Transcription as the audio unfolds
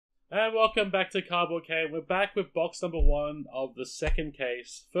And welcome back to Cardboard Cave. We're back with box number 1 of the second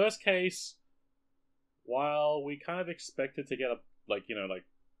case. First case, while we kind of expected to get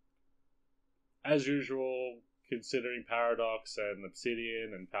as usual, considering Paradox and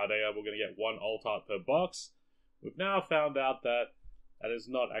Obsidian and Paldea, we're going to get one alt art per box. We've now found out that that is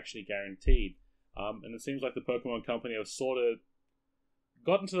not actually guaranteed. And it seems like the Pokemon Company have sort of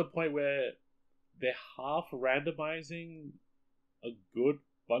gotten to the point where they're half randomizing a good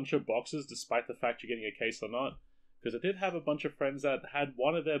bunch of boxes despite the fact you're getting a case or not. Because I did have a bunch of friends that had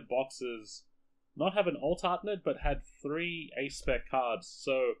one of their boxes not have an alt art in it, but had 3 A-spec cards.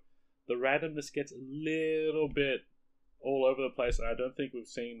 So the randomness gets a little bit all over the place, and I don't think we've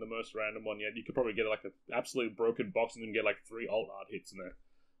seen the most random one yet. You could probably get like an absolute broken box and then get like 3 alt art hits in there.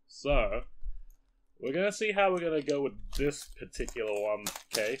 So we're gonna see how we're gonna go with this particular one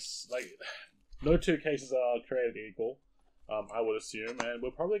case. Like, no two cases are created equal, I would assume, and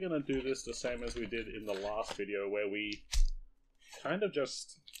we're probably gonna do this the same as we did in the last video, where we kind of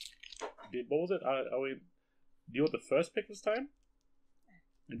just did. What was it? Do you want the first pick this time?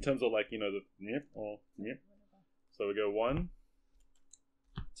 In terms of, like, you know, the yep or yep. So we go 1,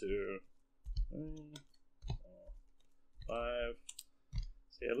 2, 3, 4, 5.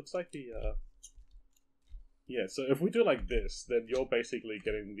 So yeah, it looks like the yeah. So if we do like this, then you're basically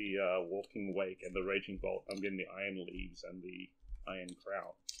getting the Walking Wake and the Raging Bolt. I'm getting the Iron Leaves and the Iron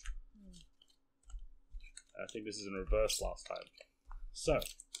Crown. I think this is in reverse last time. So,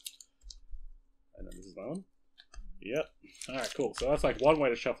 and then this is my one. Yep. Alright, cool. So that's like one way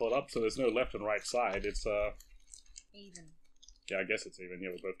to shuffle it up, so there's no left and right side. It's even. Yeah, I guess it's even. Yeah,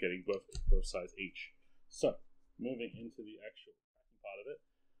 we're both getting both sides each. So, moving into the actual part of it.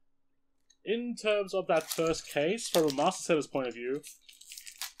 In terms of that first case, from a Master Setter's point of view,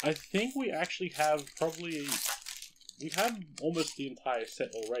 I think we actually have we have almost the entire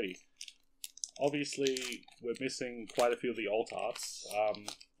set already. Obviously, we're missing quite a few of the alt arts.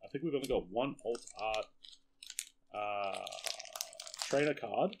 I think we've only got one alt art trainer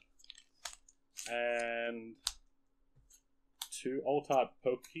card and 2 alt art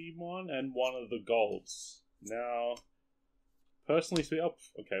Pokemon and 1 of the golds. Now, personally speaking,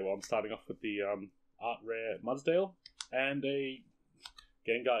 I'm starting off with the art rare Mudsdale and a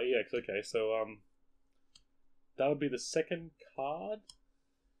Gengar EX. Okay, so that would be the second card.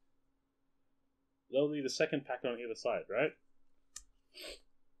 That would be the second pack on either side, right?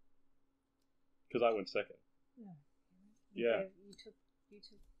 Because I went second. Yeah. You took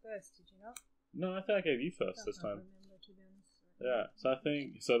first, did you not? No, I think I gave you first this time. Remember, to be honest. Yeah, so I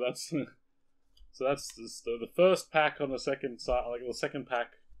think that's the first pack on the second side, like the second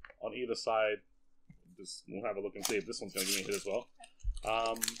pack on either side. Just we'll have a look and see if this one's going to give me a hit as well.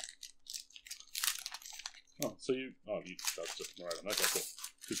 That's just right on. Okay, cool.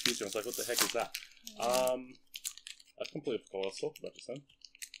 Confusing. I was like, what the heck is that? I completely forgot what I was talking about just then.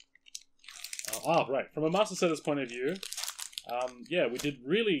 Right. From a Master Setter's point of view, yeah,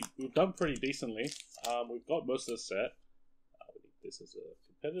 we've done pretty decently. We've got most of the set. This is a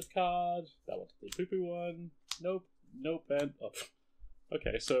competitive card. That one's the poo-poo one. Nope, and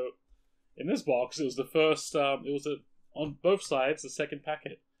okay, so in this box, it was the first. It was on both sides the second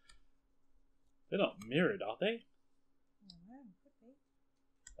packet. They're not mirrored, are they? No, could be.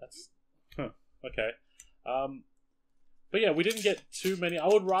 That's okay. But yeah, we didn't get too many. I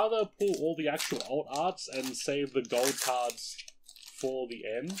would rather pull all the actual alt arts and save the gold cards for the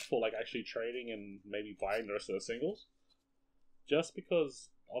end, for like actually trading and maybe buying the rest of the singles. Just because,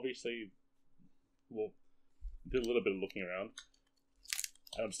 obviously, we'll do a little bit of looking around.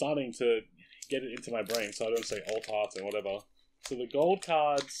 And I'm starting to get it into my brain so I don't say alt arts and whatever. So the gold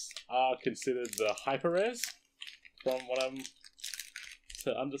cards are considered the hyper rares, from what I'm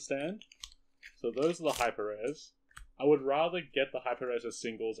to understand. So those are the hyper rares. I would rather get the hyper rares as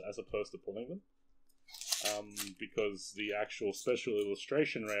singles as opposed to pulling them. Because the actual special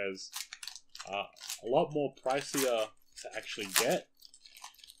illustration rares are a lot more pricier to actually get.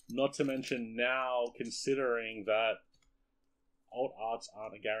 Not to mention now, considering that alt arts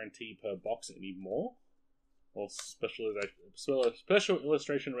aren't a guarantee per box anymore, or special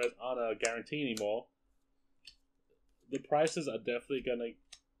illustration rares aren't a guarantee anymore, the prices are definitely going to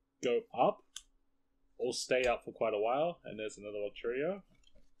go up or stay up for quite a while. And there's another Luxurio.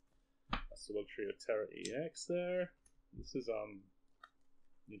 That's the Luxurio Terra EX there. This is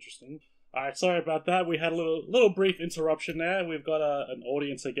interesting. Alright, sorry about that. We had a little brief interruption there. We've got an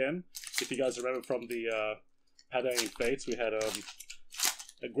audience again. If you guys remember from the Padawan Fates, we had a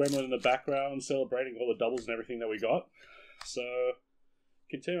gremlin in the background celebrating all the doubles and everything that we got. So,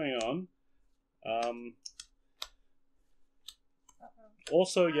 continuing on.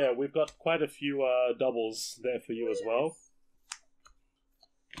 Also, yeah, we've got quite a few doubles there for you as well.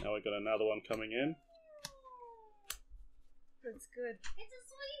 Now we've got another one coming in. That's good. It's a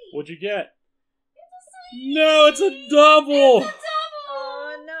sweetie. What'd you get? It's a sweetie. No, it's a double! It's a double.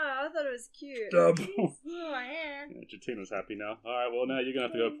 Oh no, I thought it was cute. Double. Oh, yeah. Yeah, Jatina's happy now. Alright, well now you're gonna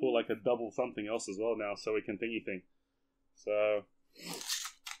have to go pull like a double something else as well now so we can thingy thing. So,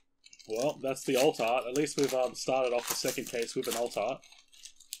 well, that's the alt art. At least we've started off the second case with an alt art,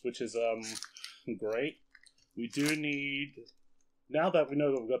 which is great. We do need, now that we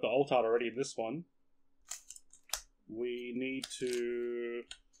know that we've got the alt art already in this one, we need to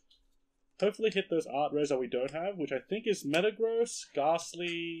hopefully hit those art rares that we don't have, which I think is Metagross,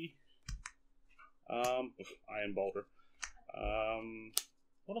 Ghastly, Iron Boulder.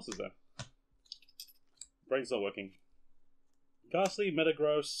 What else is there? Brain's not working. Ghastly,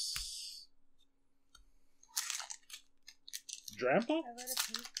 Metagross, Drampa? I got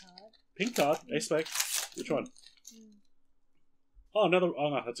a pink card. Pink card, A-Spec. Which one? Oh, another. Oh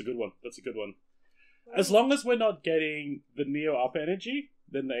no, that's a good one. That's a good one. As long as we're not getting the Neo Up Energy,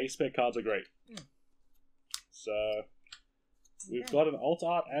 then the A-Spec cards are great. So, we've got an alt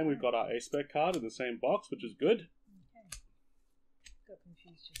art and we've got our A-Spec card in the same box, which is good. Okay. Got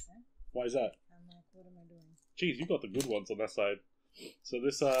confused just then. Why is that? I'm like, what am I doing? Jeez, you got the good ones on that side. So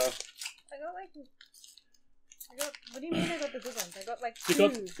this, I got like. What do you mean I got the good ones? I got like You two.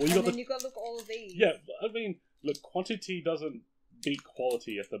 got- well, you and got then the- you got look all of these. yeah, I mean, look, quantity doesn't beat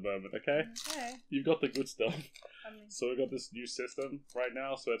quality at the moment, okay? Okay. You've got the good stuff. I mean, So we've got this new system right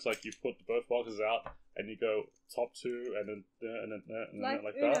now, so it's like you put both boxes out and you go top two and then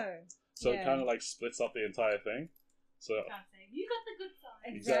like Uno. that. So it Yeah. kind of like splits up the entire thing. So Can't say. You got the good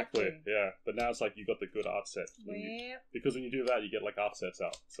side. exactly, yeah. But now it's like you got the good art set. Well, Because when you do that, you get like art sets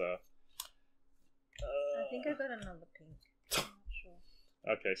out. So I think I got another pink. I'm not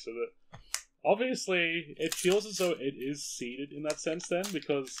sure. okay, so obviously it feels as though it is seeded in that sense then,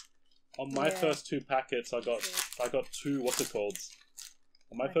 because on my Yeah. first two packets I got two what's it called?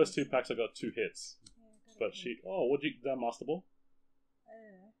 On my first two packs I got two hits. Yeah, I got a But pink. she what did you that Master Ball? I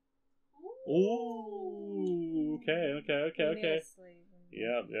don't know. Ooh, okay. Give me a sleeve and-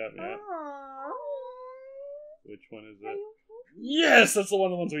 Yeah. Aww. Which one is it? Yes, that's the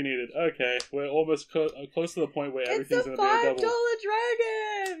ones we needed. Okay, we're almost close to the point where It's everything's a gonna be a $5 double.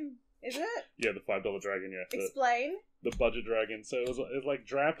 dragon! Is it? Yeah, the $5 dragon. Yeah, Explain. the budget dragon. So it's like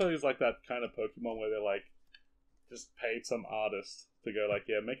Drampa is like that kind of Pokemon where they're like just paid some artist to go like,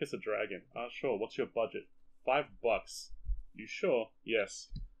 yeah, make us a dragon. Sure. What's your budget? $5. You sure? Yes.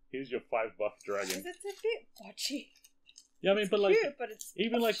 Here's your $5 dragon. Because it's a bit botchy. Yeah, I mean, It's but like cute, but it's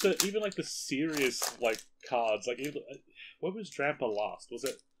even botchy. like the serious like cards, like what was Drampa last? Was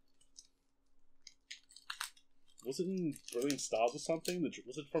it in Brilliant Stars or something?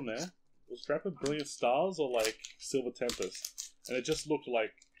 Was it from there? Was Drampa Brilliant Stars or like Silver Tempest? And it just looked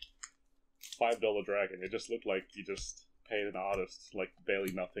like $5 dragon. It just looked like you just paid an artist like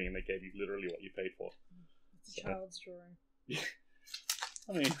barely nothing, and they gave you literally what you paid for. It's a child's drawing.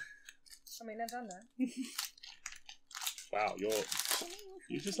 I mean, I've done that. wow,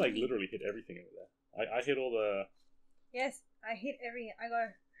 you just like literally hit everything over there. I hit all the. Yes, I hit every. I go,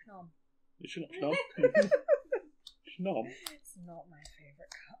 nom. You should Schnom. Schnom. It's not my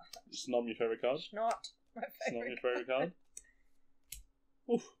favorite card. Schnom your favorite card? It's not my Schnom favorite your favorite card?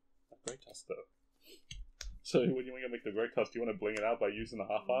 Oof, a great tusk though. So when you want to make the great tusk, do you want to bling it out by using the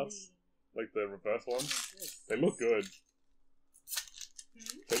half arts, like the reverse ones? They look good.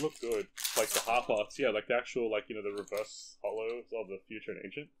 They look good. Like the half arts, yeah, like the actual, like, you know, the reverse hollows of the future and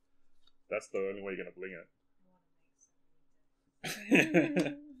ancient. That's the only way you're gonna bling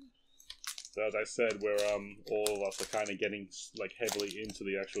it. So as I said, we're all of us are kind of getting like heavily into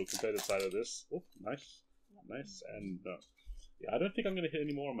the actual competitive side of this. Oh, nice, and yeah, I don't think I'm gonna hit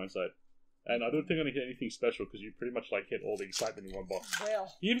any more on my side, and I don't think I'm gonna hit anything special because you pretty much like hit all the excitement in one box.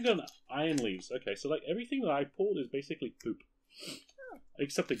 Well, You even got an Iron Leaves. Okay, so like everything that I pulled is basically poop,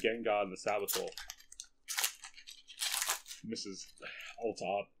 except the Gengar and the Saboteur. Mrs. Alt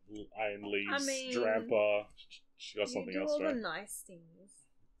Art, Iron Leaves, I mean, Drampa. She got something you do else, all right? the nice things.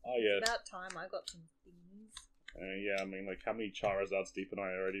 Oh yeah. It's about time I got some things. Yeah, I mean, like, how many Charizards deep am I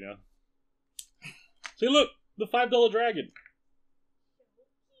already now? See, look! The $5 dragon!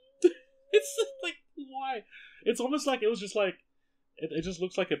 It's just like, why? It's almost like it was just like, it just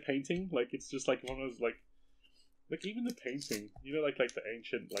looks like a painting. Like, it's just like one of those, like even the painting, you know, like the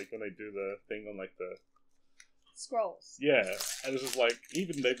ancient, like, when they do the thing on, like, the... Scrolls. Yeah, and it's just like,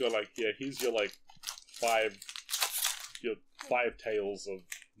 even they've got, like, yeah, here's your, like, five tails of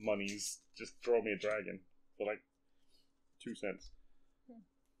monies. Just draw me a dragon for, like, 2 cents.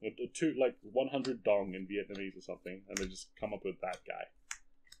 like 100 dong in Vietnamese or something, and they just come up with that guy.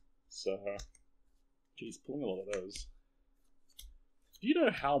 So, geez, pulling a lot of those. Do you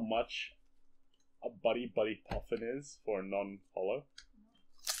know how much a buddy puffin is for a non-holo?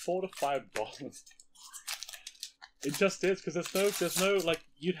 $4 to $5. It just is, because there's no like,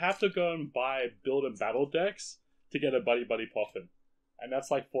 you'd have to go and buy build and battle decks to get a buddy puffin, and that's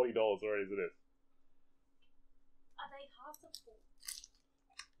like $40 already as it is. Are they half the full?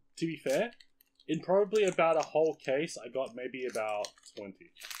 To be fair, in probably about a whole case, I got maybe about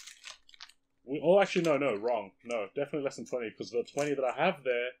 20. Actually, no, wrong. No, definitely less than 20, because the 20 that I have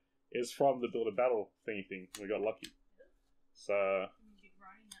there is from the build a battle thingy thing. We got lucky. So, You'd be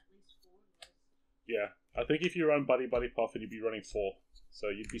running at least 4 of those. yeah. I think if you run Buddy Puffin, you'd be running 4. So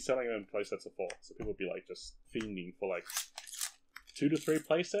you'd be selling them in playsets of 4. So people would be like just fiending for like 2 to 3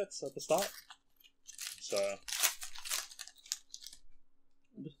 playsets at the start. So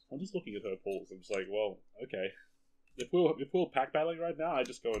I'm just looking at her pulls. I'm just like, well, okay. If we were pack battling right now, I'd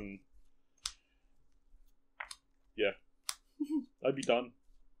just go and yeah, I'd be done.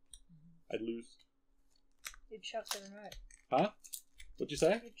 I'd lose. You'd chuck the remote. Huh? What'd you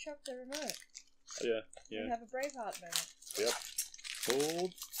say? You'd chuck the remote. Yeah. You'd have a Braveheart moment. Yep.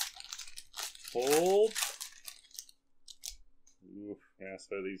 Hold. Oof, yeah,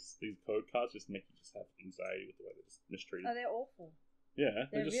 so these code cards just make you just have anxiety with the way they're just mistreated. Oh, they're awful. Yeah,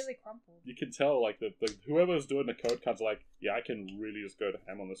 They're just, really crumpled. You can tell, like, the whoever's doing the code cards, like, yeah, I can really just go to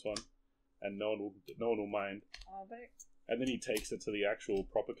ham on this one, and no one will mind. Oh, but And then he takes it to the actual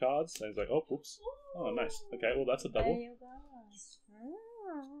proper cards, and he's like, oh, oops, oh, nice, okay, well, that's a double. there you go.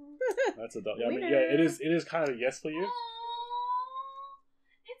 Oh. That's a double. Yeah, I mean, yeah, it is kind of a yes for you.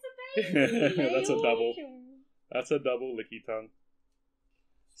 It's a baby. That's a double. That's a double, licky tongue.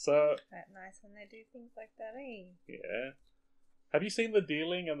 So That's nice when they do things like that, eh? yeah. Have you seen the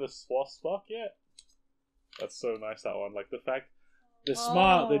dealing and the swasbuck yet? That's so nice, that one. Like the fact they're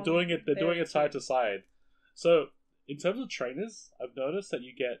smart, they're doing it side to side. So in terms of trainers, I've noticed that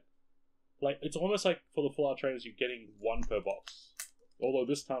you get like it's almost like for the full art trainers you're getting 1 per box. Although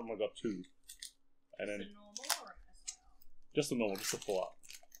this time I got 2. And then Is it normal or just the normal, just the full art.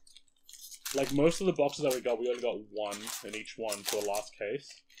 Like most of the boxes that we only got 1 in each one for the last case.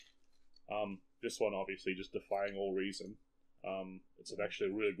 This one obviously just defying all reason. It's actually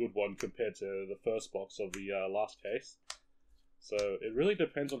a really good one compared to the first box of the last case. So it really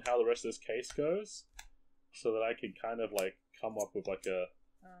depends on how the rest of this case goes, so that I can kind of like come up with like a.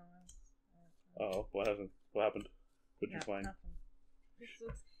 Oh, what happened? What happened? What did you find? Nothing. This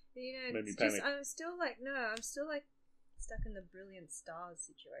looks, you know, Made me it's just, panic. I'm still like stuck in the Brilliant Stars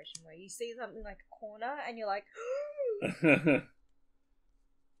situation where you see something like a corner and you're like,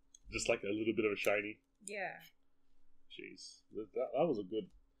 Just like a little bit of a shiny. yeah. Jeez, that was a good.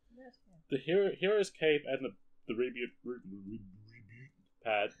 Yes, yeah. The Hero's Cape and the reboot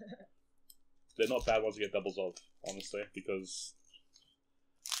pad. They're not bad ones to get doubles of, honestly, because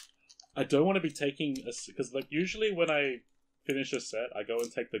I don't want to be taking because like usually when I finish a set, I go and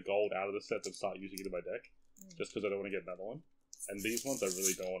take the gold out of the set and start using it in my deck, just because I don't want to get another one. And these ones, I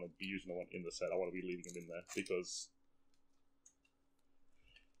really don't want to be using the one in the set. I want to be leaving them in there because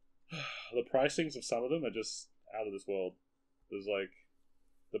the pricings of some of them are just out of this world. There's like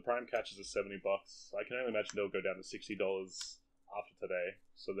the prime catches are $70. I can only imagine they'll go down to $60 after today,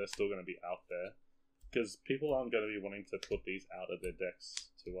 so they're still going to be out there because people aren't going to be wanting to put these out of their decks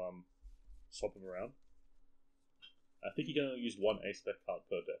to swap them around. I think you can only use 1 ace spec card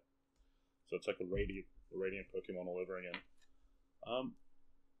per deck, so it's like a radiant Pokemon all over again.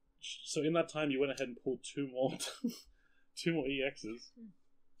 So in that time, you went ahead and pulled 2 more, 2 more EXs.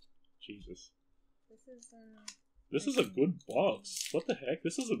 Jesus. This is a good box. What the heck?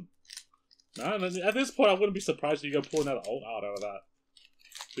 This is a... Man, at this point, I wouldn't be surprised if you go pulling that ult out of that.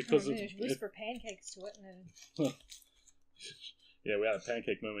 Because just whisper pancakes to it and then... Yeah, we had a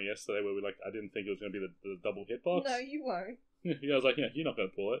pancake moment yesterday where I didn't think it was going to be the double hitbox. No, you won't. Yeah, I was like, yeah, you're not going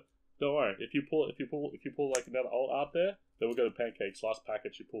to pull it. Don't worry. If you pull like another ult out there, then we'll go to pancakes. Last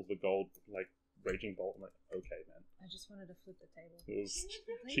packet, she pulls the gold, like, Raging Bolt. I'm like, okay, man. I just wanted to flip the table.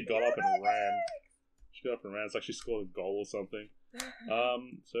 She got up and ran. She got up and ran. It's like she scored a goal or something.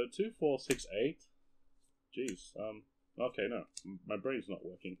 So 2, 4, 6, 8. Jeez. Okay, no. My brain's not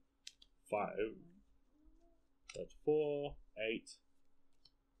working. 5. That's 4, 8,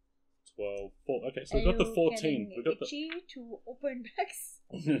 12, 4. Okay, so we've got the 14. We've got the itchy to open packs.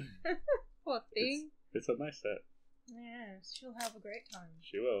 Poor thing. It's a nice set. Yeah, she'll have a great time.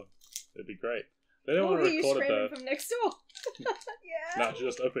 She will. It'd be great. They don't want to you record it though. from next door. Yeah. No, she'll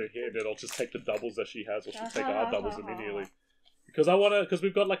just open it here and then I'll just take the doubles that she has, or she'll take our doubles immediately. because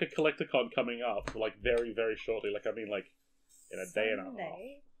we've got like a collector con coming up like very, very shortly. Like, I mean, like in a day and a half.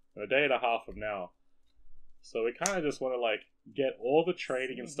 Sunday? In a day and a half from now. So we kind of just want to like get all the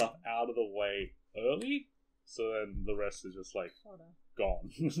trading and stuff out of the way early, so then the rest is just like Sorta. gone.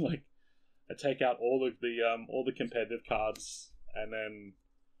 Like, I take out all the competitive cards and then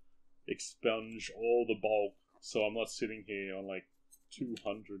expunge all the bulk, so I'm not sitting here on like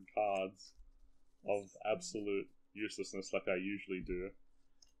 200 cards of absolute uselessness like I usually do,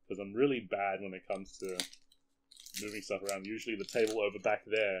 because I'm really bad when it comes to moving stuff around. Usually the table over back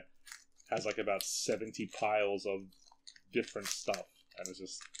there has like about 70 piles of different stuff, and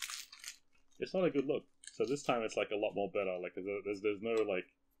it's not a good look. So this time it's like a lot more better. Like, there's no like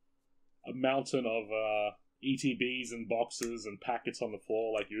a mountain of ETBs and boxes and packets on the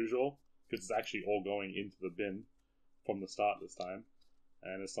floor like usual, because it's actually all going into the bin from the start this time,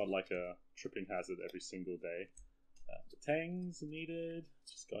 and it's not like a tripping hazard every single day. The tangs are needed.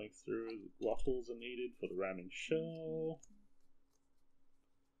 Just going through. The grottles are needed for the ramming shell.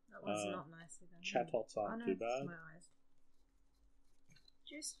 That one's not nice again. Chatots aren't too bad. My eyes.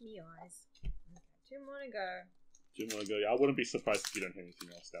 Just me eyes. Okay, 2 more to go. 2 more to go. Yeah, I wouldn't be surprised if you don't hear anything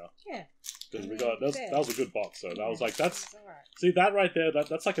else now. Yeah. Because that was a good box. So that was like, that's alright. see that right there.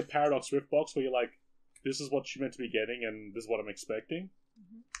 That's like a Paradox Rift box where you're like, this is what you're meant to be getting, and this is what I'm expecting.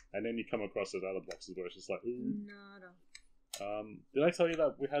 And then you come across those other boxes where it's just like, ooh. Nada. Did I tell you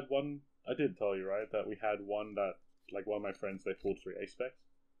that we had one? I did tell you, right? That we had one that, like, one of my friends, they pulled 3 ace specs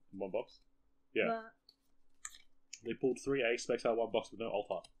in one box. Yeah. But They pulled 3 ace specs out of one box with no alt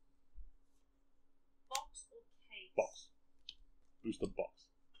art. Box or case? Box. Booster box.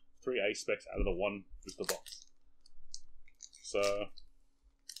 3 ace specs out of the one booster box. So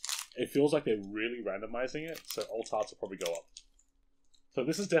it feels like they're really randomizing it, so alt arts will probably go up. So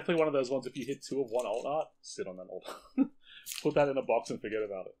this is definitely one of those ones, if you hit 2 of one alt art, sit on that alt art. Put that in a box and forget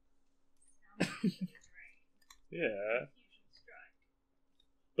about it. Yeah.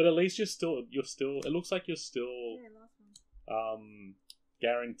 But at least you're still it looks like you're still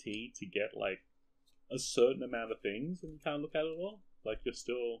guaranteed to get like a certain amount of things, and you can't look at it all. Like, you're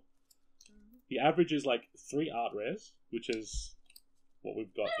still the average is like 3 art rares, which is what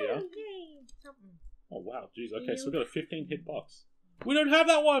we've got here. Oh wow, jeez. Okay, so we've got a 15 hit box. We don't have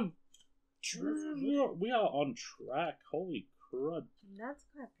that one. We are on track. Holy crud! That's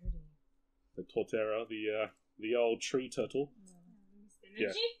quite pretty. The Torterra, the old tree turtle. Mist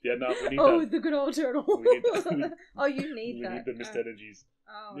Energy? Yeah. No, we need that. The good old turtle. We need that. You need We that. need the Mist Energies.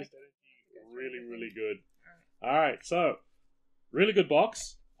 Oh, Mist Energy, really, really good. All right, so really good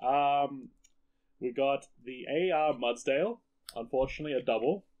box. We got the AR Mudsdale. Unfortunately, a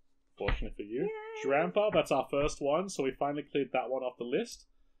double. Fortunate for you. Yay. Drampa, that's our first one, so we finally cleared that one off the list.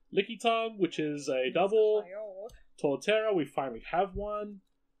 Licky Tongue, which is a double. Torterra, we finally have one.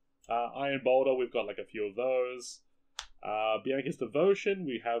 Iron Boulder, we've got like a few of those. Bianca's Devotion,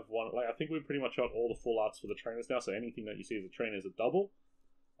 we have one. Like, I think we've pretty much got all the full arts for the trainers now, so anything that you see as a trainer is a double.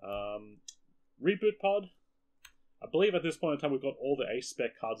 Reboot Pod. I believe at this point in time we've got all the ace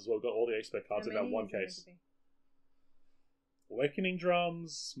spec cards as well. We've got all the ace spec cards in that one case. Awakening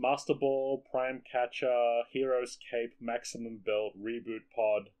Drums, Master Ball, Prime Catcher, Hero's Cape, Maximum Belt, Reboot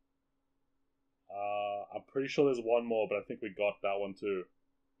Pod. I'm pretty sure there's one more, but I think we got that one too.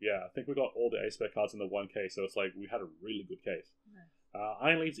 Yeah, I think we got all the ace spec cards in the one case, so it's like we had a really good case. Nice.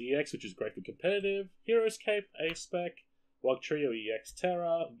 Iron Leads EX, which is great for competitive. Hero's Cape, ace spec. Wog Trio EX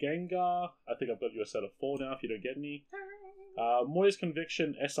Terra, Gengar. I think I've got you a set of 4 now if you don't get any. Moy's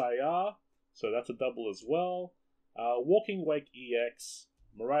Conviction SIR, so that's a double as well. Walking Wake EX,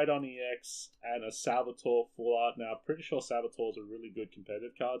 Miraidon EX, and a Salvatore full art. Now, I'm pretty sure Salvatore's a really good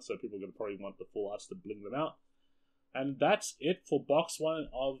competitive card, so people are going to probably want the full arts to bling them out. And that's it for box 1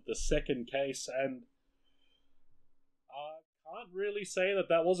 of the second case, and I can't really say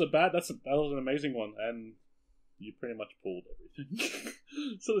that was a bad. That was an amazing one, and you pretty much pulled everything.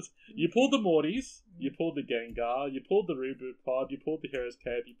 So you pulled the Mortys, you pulled the Gengar, you pulled the Reboot Pod, you pulled the Hero's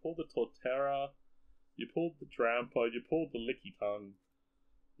Cave, you pulled the Torterra, you pulled the Drampa, you pulled the Licky Tongue,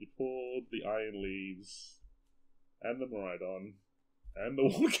 you pulled the Iron Leaves, and the Miraidon, and the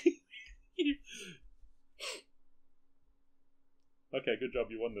Walking. Okay, good job.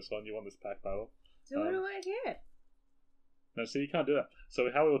 You won this one. You won this pack battle. So what do I get? No, so you can't do that. So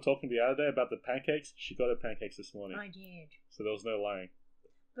how we were talking the other day about the pancakes, she got her pancakes this morning. I did. So there was no lying.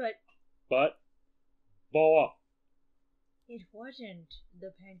 But Boa. it wasn't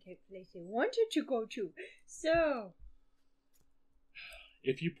the pancake place I wanted to go to. So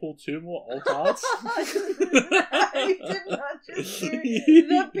if you pull 2 more alt arts... You did not just do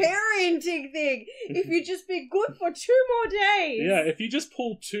the parenting thing. If you just be good for 2 more days. Yeah, if you just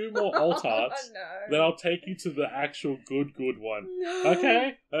pull 2 more alt arts, no. then I'll take you to the actual good one. No.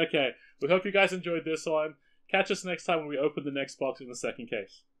 Okay. We hope you guys enjoyed this one. Catch us next time when we open the next box in the second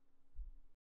case.